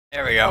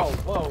There we go. Oh,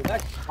 whoa,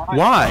 that's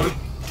Why?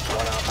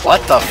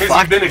 What the Because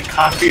fuck? you've been in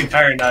coffee the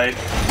entire night.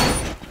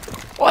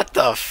 What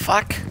the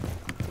fuck?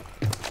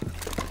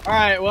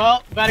 Alright,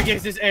 well, better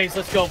get this ace.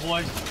 Let's go,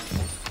 boys.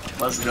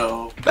 Let's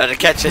go. Better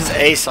catch his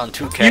ace on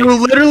 2K. You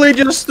literally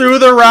just threw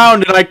the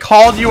round and I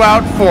called you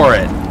out for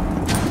it.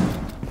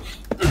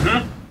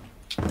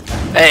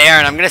 Hey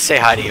Aaron, I'm gonna say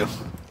hi to you.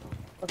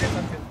 Okay,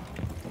 sounds good.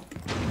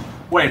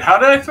 Wait, how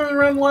did I throw the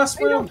round last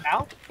Hey, round?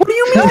 pal. What do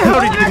you mean? How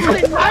did you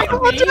Actually,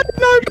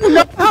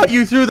 know how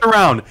you threw the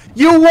round?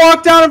 You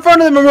walked down in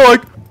front of them and were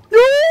like,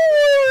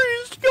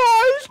 "Please,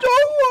 guys,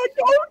 don't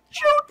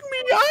shoot me.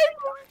 I'm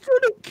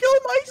gonna kill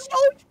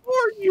myself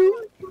for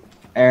you."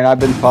 Aaron, I've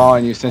been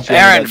following you since you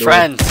Aaron, opened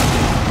that door. friends.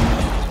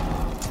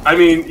 I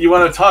mean, you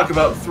want to talk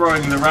about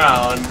throwing the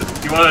round.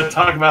 You want to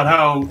talk about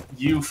how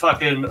you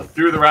fucking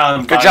threw the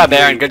round. Good job,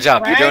 Aaron. Good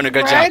job. You're doing a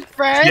good job.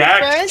 Friend,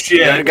 Jack You're doing a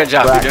shit. good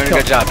job. You're doing a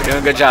good job. You're doing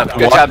a good job.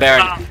 Good job,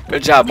 Aaron.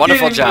 Good job.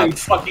 Wonderful You didn't even job.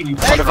 fucking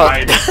Wonderful.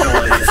 try to kill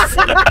it.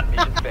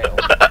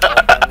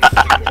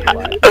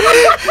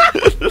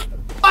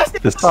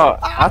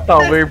 I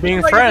thought we were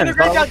being friends.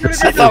 I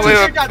thought we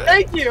were.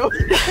 Thank you.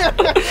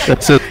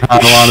 That's just how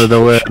I wanted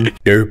to win.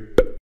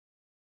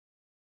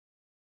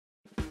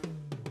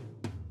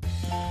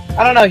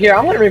 I don't know. Here,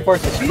 I'm gonna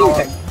reinforce this.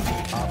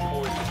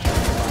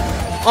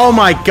 Oh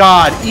my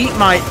god, eat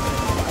my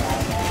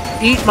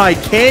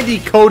candy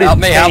coated Help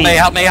me, help me,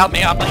 help me, help me,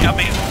 help me, help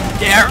me.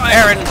 Aaron,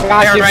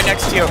 Aaron right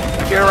next to you.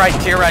 To your right,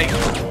 to your right.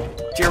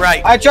 To your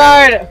right. I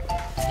tried.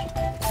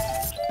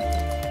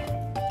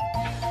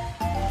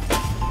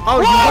 Oh,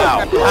 you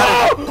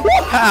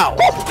How?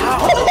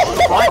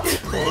 What?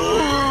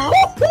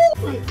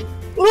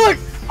 Look,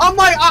 I'm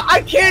like,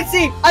 I can't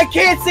see. I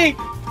can't see.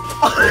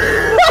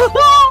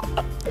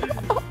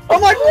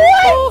 I'm like,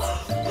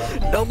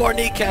 what? No more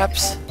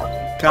kneecaps.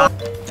 God.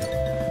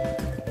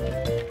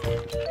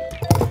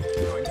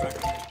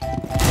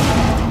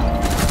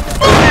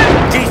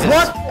 Jesus.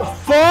 What the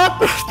fuck?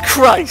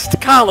 Christ,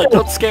 Colin,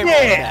 don't scare me.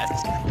 Shit.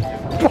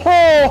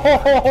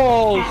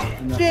 Oh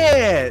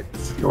shit!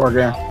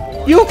 Georgia.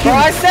 You Bro,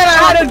 can I said I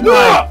had a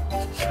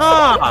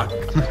cock.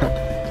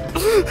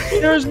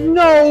 There's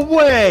no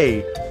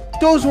way.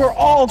 Those were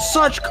all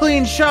such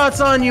clean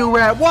shots on you,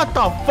 Rat. What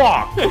the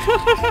fuck?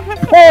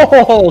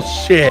 Oh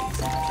shit!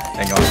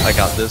 Hang on, I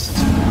got this.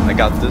 I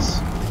got this.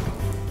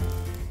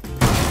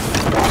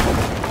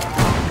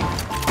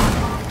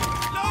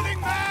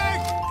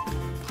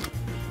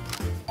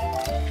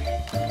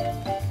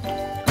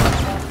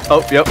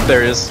 Oh, yep,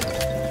 there he is.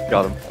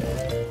 Got him.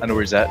 I know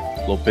where he's at,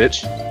 little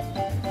bitch.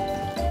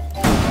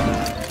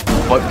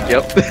 What?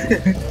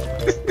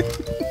 Yep.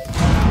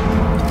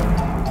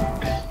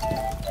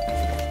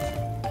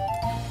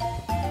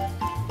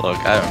 Look,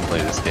 I haven't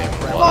played this game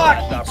for a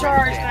while. Fuck, he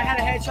charged and I had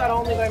a headshot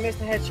only, but I missed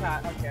a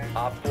headshot. Okay.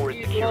 Op 4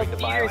 is securing the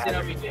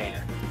biohazard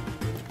container.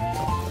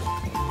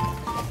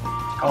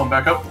 Call him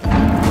back up.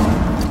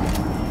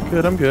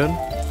 Good, I'm good.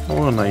 I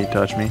won't let you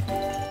touch me.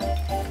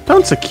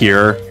 Don't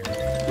secure.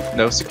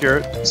 No, secure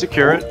it.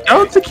 Secure it.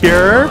 Don't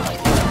secure.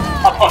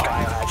 Oh,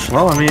 fuck.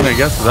 Well, I mean, I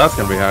guess that's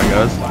gonna be how it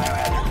goes.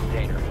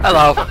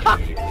 Hello.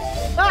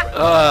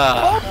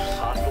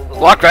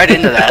 Walk right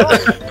into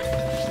that.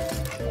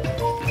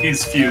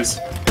 He's fused.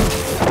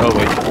 Oh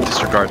wait,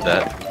 disregard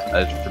that.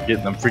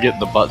 I'm forgetting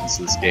the buttons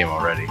to this game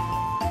already.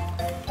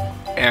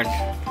 Aaron.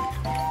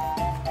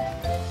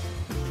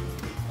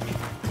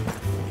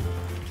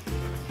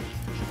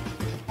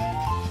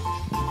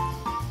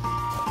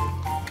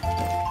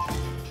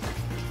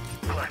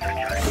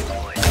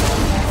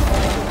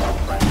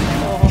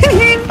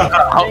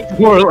 I'm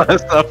more or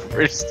less up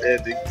for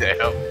standing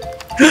down.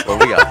 What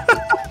we got?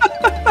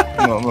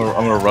 I'm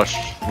gonna rush.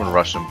 I'm gonna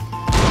rush him.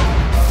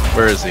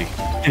 Where is he?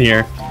 In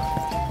here.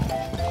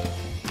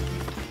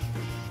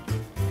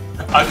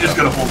 I'm just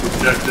gonna hold the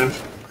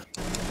objective.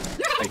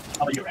 Hey,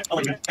 you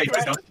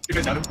guys down. You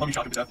guys down. Let me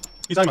shock him to death.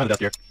 He's on my death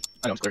here.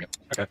 I know I'm scaring him.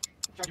 Okay.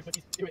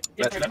 Do it.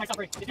 Yes, That's- myself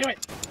free. Do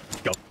it.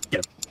 Go.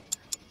 Get him.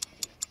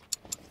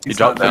 He He's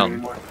dropped not there down.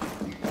 anymore.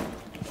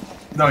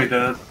 No, he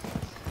didn't.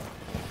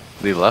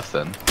 He left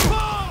then.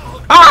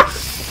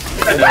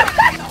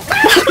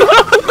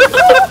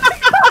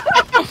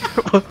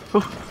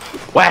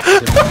 Whack!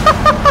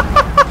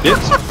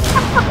 Bitch!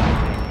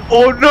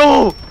 Oh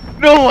no!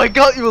 No, I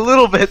got you a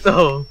little bit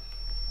though.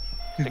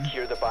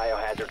 Secure the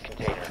biohazard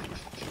container.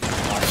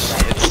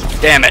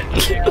 Damn it.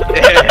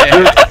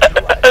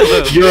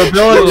 Your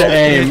ability to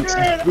aim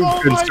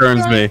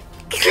concerns me.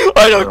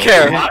 I don't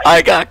care.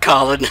 I got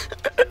Colin.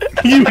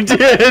 You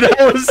did.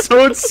 I was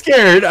so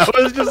scared. I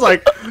was just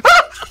like.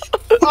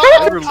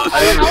 I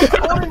was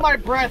holding my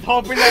breath,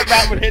 hoping that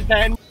rat would hit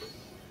that.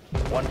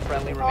 One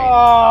friendly remaining.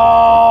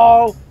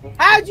 Oh!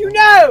 How'd you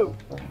know?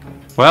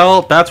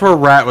 Well, that's where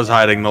Rat was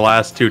hiding the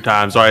last two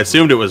times, so I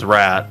assumed it was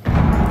Rat.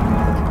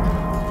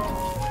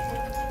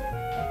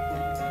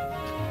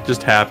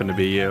 Just happened to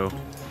be you.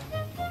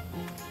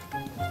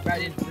 Rat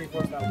didn't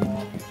reinforce that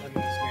wall. I'd be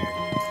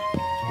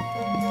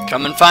scared.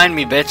 Come and find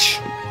me, bitch.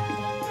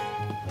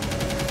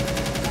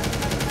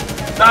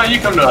 Nah, you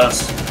come to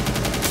us.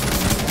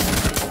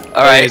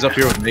 All right. He's up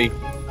here with me.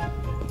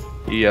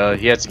 He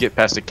had to get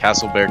past the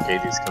castle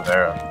barricade. He's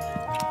Caveira.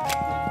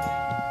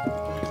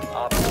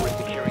 Op 4 is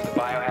securing the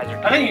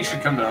biohazard I think you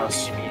should come to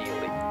us.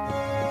 immediately.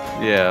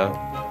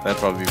 Yeah, that'd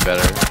probably be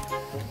better.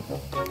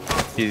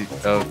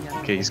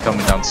 Okay, he's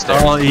coming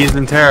downstairs. Well, he's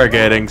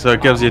interrogating, so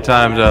it gives you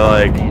time to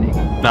like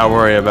not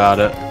worry about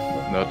it.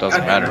 No, it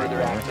doesn't matter.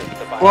 Further access to the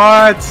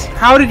What?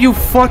 How did you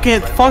fuck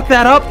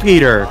that up,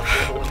 Peter?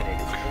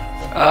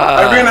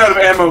 I ran out of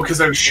ammo because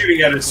I was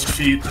shooting at his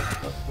feet.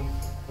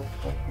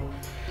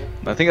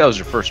 I think that was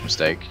your first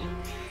mistake.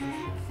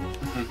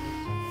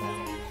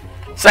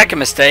 Second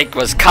mistake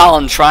was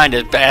Colin trying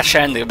to bash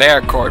in the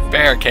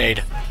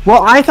barricade.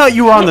 Well, I thought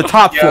you were on the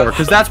top Yeah. floor,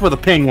 because that's where the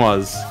ping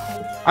was.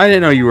 I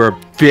didn't know you were a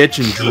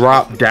bitch and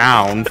dropped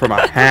down from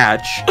a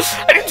hatch.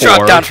 I didn't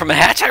drop down from a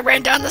hatch. I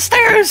ran down the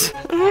stairs.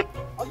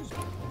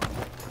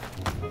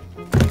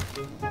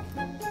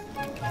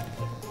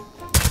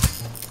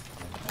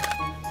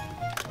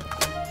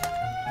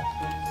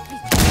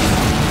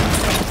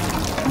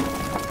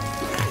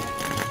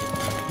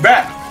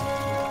 Back!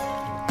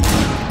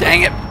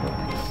 Dang it.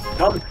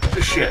 Dumb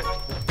the shit.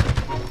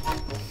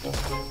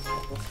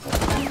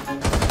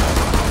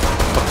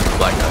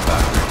 Black guy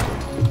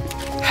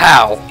back.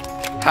 How?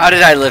 How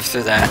did I live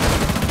through that?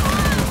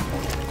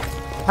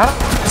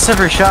 That's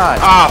every shot.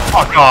 Ah,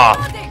 fuck off.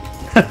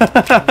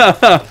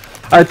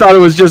 I thought it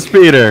was just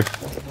Peter.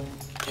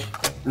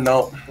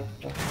 No.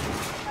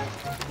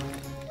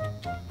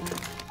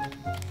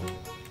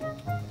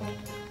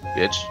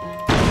 Bitch.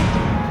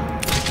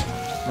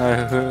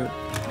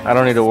 I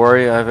don't need to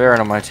worry. I have Aaron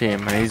on my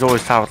team, and he's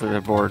always top of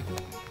the board.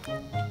 The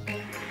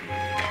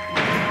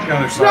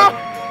other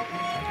side.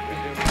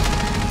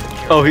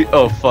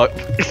 Oh fuck.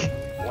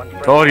 One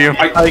friendly Told you.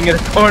 Hiding in a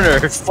corner.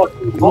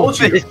 Fucking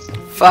bullshit.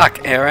 Fuck,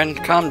 Aaron,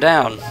 calm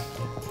down.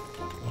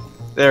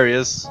 There he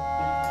is.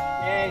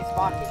 Yay,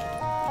 Spocky.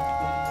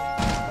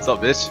 What's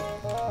up, bitch?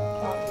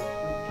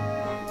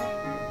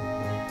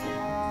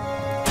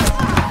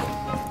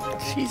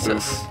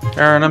 Jesus.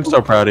 Aaron, I'm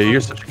so proud of you.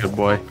 You're such a good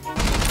boy.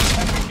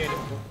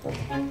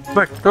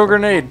 Quick, throw a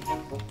grenade.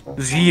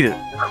 Just eat it.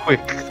 Quick,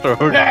 throw a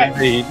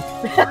grenade.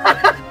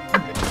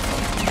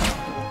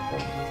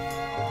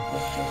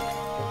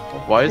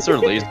 Why is there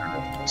laser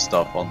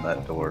stuff on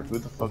that door? Who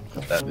the fuck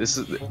did that? This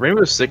is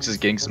Rainbow Six is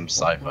getting some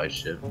sci-fi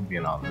shit. I'm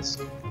being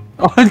honest.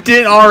 Oh, it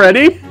did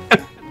already?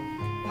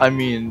 I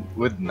mean,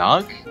 with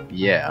Nog,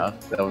 yeah,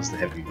 that was the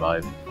heavy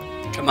vibe.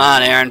 Come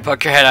on, Aaron,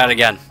 poke your head out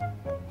again.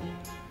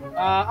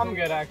 I'm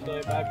good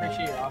actually, but I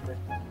appreciate your offer.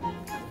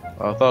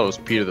 I thought it was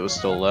Peter that was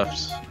still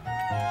left.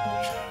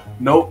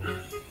 Nope.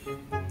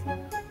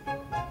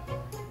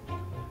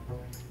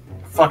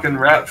 Fucking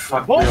rat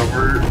fucked me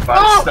over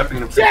by stepping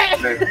in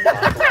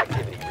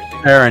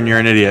the Aaron, you're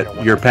an idiot.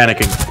 You're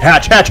panicking.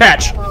 Hatch, hatch,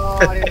 hatch! Oh,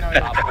 I didn't know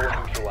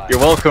that. You're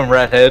welcome,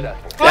 Rathead.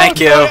 Thank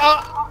you.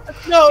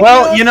 No,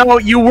 Well, you know,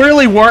 you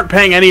really weren't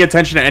paying any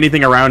attention to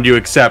anything around you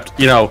except,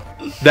 you know,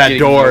 that Getting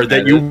door more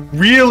that you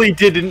really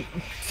didn't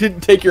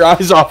take your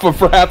eyes off of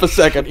for half a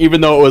second, even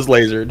though it was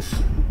lasered.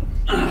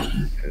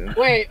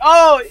 wait.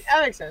 Oh,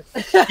 that makes sense.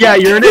 Yeah,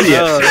 you're an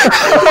idiot.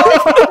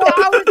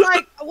 I was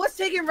like, what's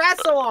taking Rat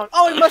so long?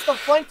 Oh, he must have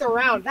flanked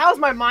around. That was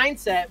my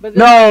mindset. But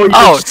then, No, you're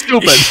Oh.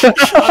 stupid.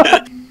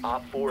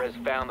 Op 4 has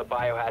found the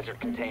biohazard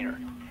container.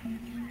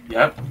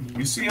 Yep,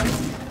 you see him.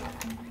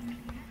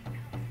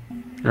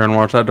 Aaron,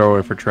 watch that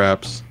doorway for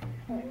traps.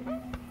 I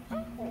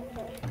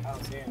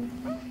don't see him.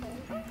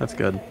 That's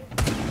good.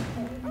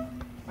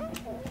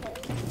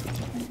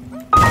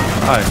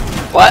 Hi.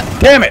 What?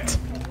 Damn it!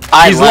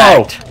 I He's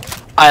lagged.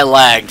 I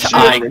lagged.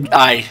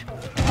 I.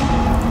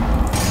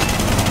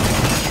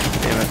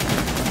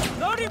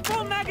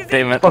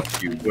 Damn it.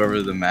 Fuck you,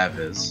 whoever the map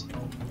is.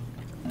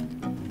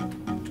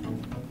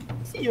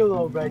 See you,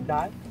 little red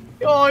dot.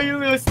 Oh, you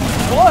little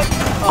what?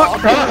 Oh.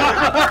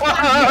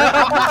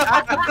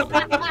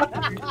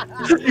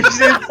 You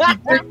said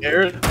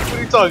Aaron? What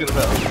are you talking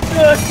about?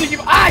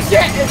 Ah,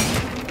 shit!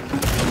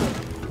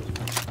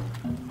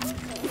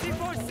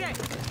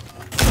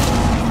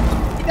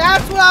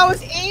 That's what I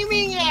was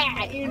aiming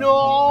at, you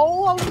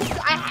know?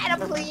 I had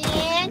a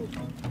plan.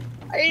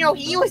 I didn't know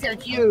he was there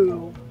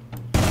too.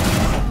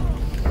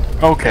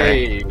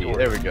 Okay. Hey,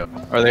 there we go.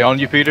 Are they on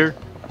you, Peter?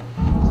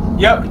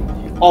 Yep,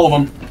 all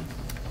of them.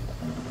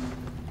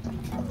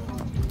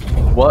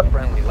 What?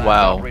 Friendly last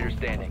Wow. operator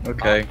standing.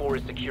 Okay. Op 4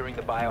 is securing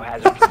the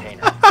biohazard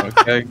container.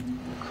 Okay.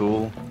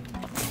 Cool.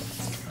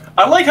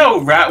 I like how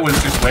Rat was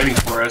just waiting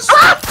for us.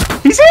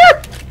 He's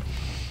here!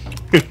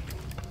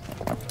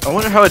 I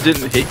wonder how it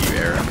didn't hit you,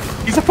 Aaron.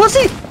 He's a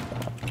pussy!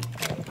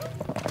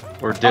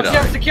 Or did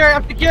I'm I?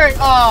 securing.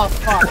 Oh,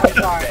 fuck. I'm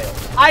sorry.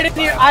 I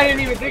didn't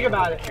even think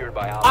about it. Secured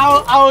by Op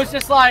I was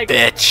just like,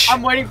 Bitch.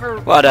 I'm waiting for.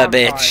 What a I'm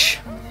sorry. bitch.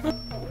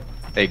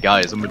 Hey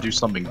guys, I'm gonna do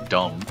something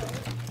dumb.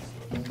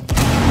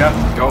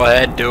 Yep. Go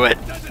ahead, do it.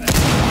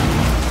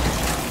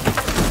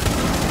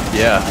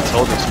 Yeah, I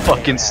told you it's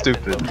fucking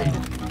stupid.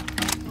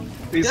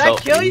 Please Did I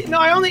help kill me. you? No,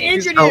 I only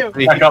injured Please you. help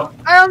me. Back up.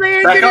 I only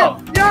injured Back up.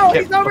 you. No,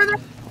 he's over there.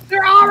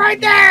 They're all right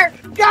there.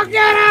 Go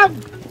get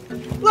him.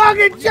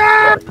 Logan,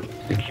 jump!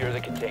 Secure the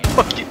container.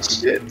 Fucking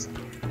shit.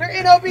 They're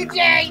in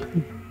OBJ!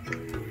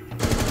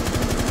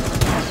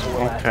 4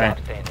 last Okay. stop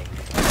standing.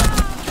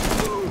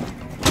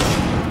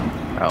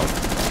 Ow.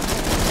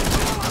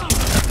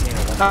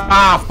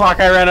 Ah, fuck!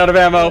 I ran out of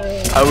ammo.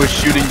 I was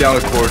shooting down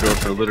a corridor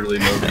for literally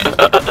no reason.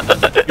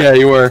 Yeah,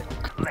 you were.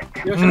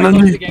 Yo, should I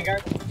collect it again,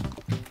 guard?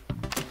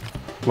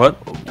 What?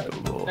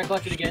 Should I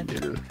collect it again?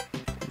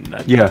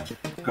 Yeah.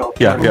 Go.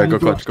 Yeah. Go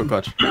clutch. Go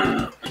clutch.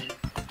 Guys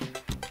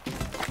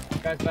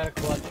better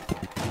collect it.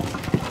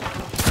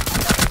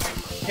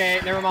 Okay,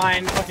 never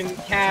mind. Fucking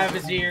Cav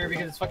is here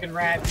because it's fucking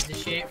rat piece of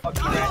shit. Fuck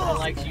you, rat. No one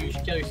likes you. You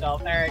should kill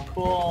yourself. Alright,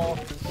 cool.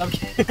 I'm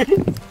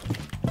kidding.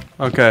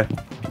 Okay.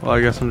 Well,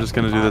 I guess I'm just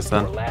gonna do this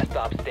Op 4 then. last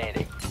stop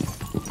standing.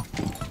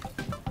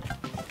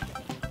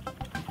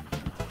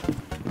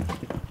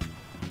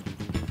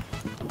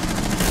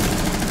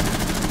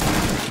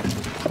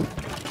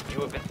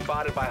 You have been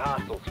spotted by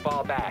hostiles.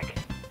 Fall back.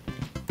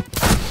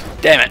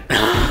 Damn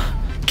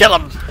it. Kill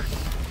him.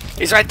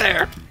 He's right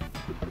there.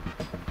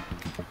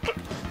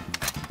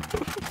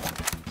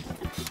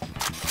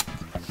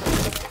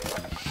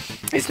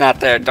 He's not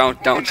there.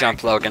 Don't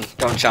jump, Logan.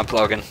 Don't jump,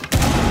 Logan.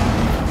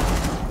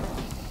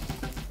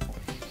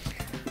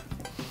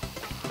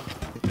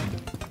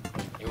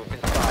 You have been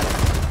spotted.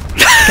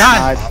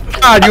 God, Nice.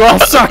 God, you all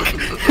suck.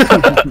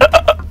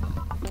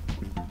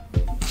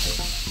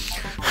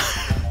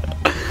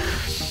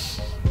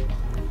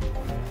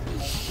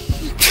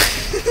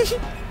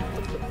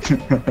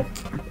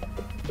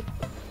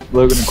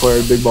 Logan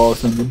acquired big ball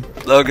syndrome.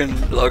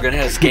 Logan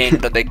has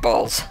gained the big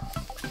balls.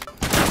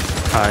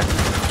 Hi.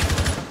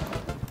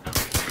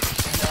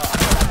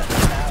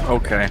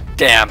 Okay.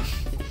 Damn.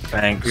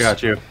 Thanks.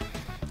 Got you.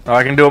 Oh,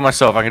 I can do it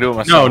myself. I can do it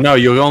myself. No,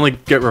 you'll only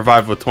get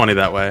revived with 20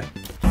 that way.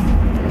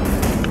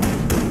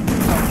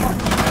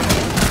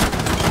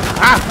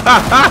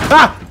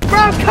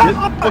 Bro, come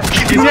on!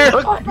 He's here.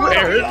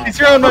 He's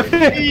here on my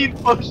feet.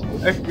 Fuck you.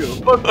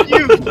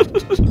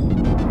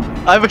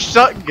 I have a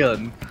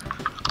shotgun.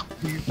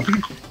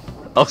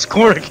 I was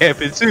corner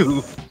camping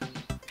too.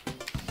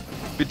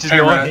 Bitches Hey,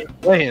 know I Rat.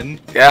 ain't playing.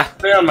 Yeah.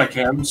 Stay on my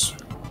cams.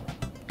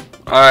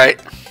 All right.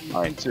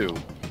 Mine too.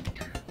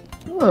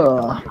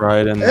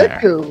 Right in there.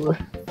 Echo.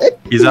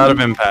 He's out of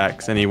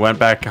impacts, and he went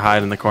back to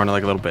hide in the corner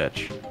like a little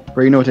bitch.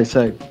 Bro, you know what they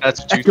say.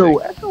 That's what you Echo,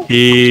 think. echo.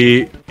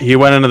 He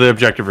went into the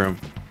objective room.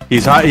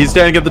 He's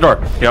standing at the door.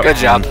 Yep. Good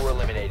job. 4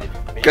 eliminated.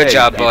 Good Hey,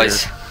 job, Peter.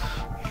 boys.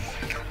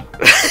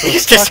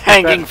 He's just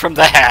hanging from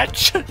the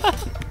hatch.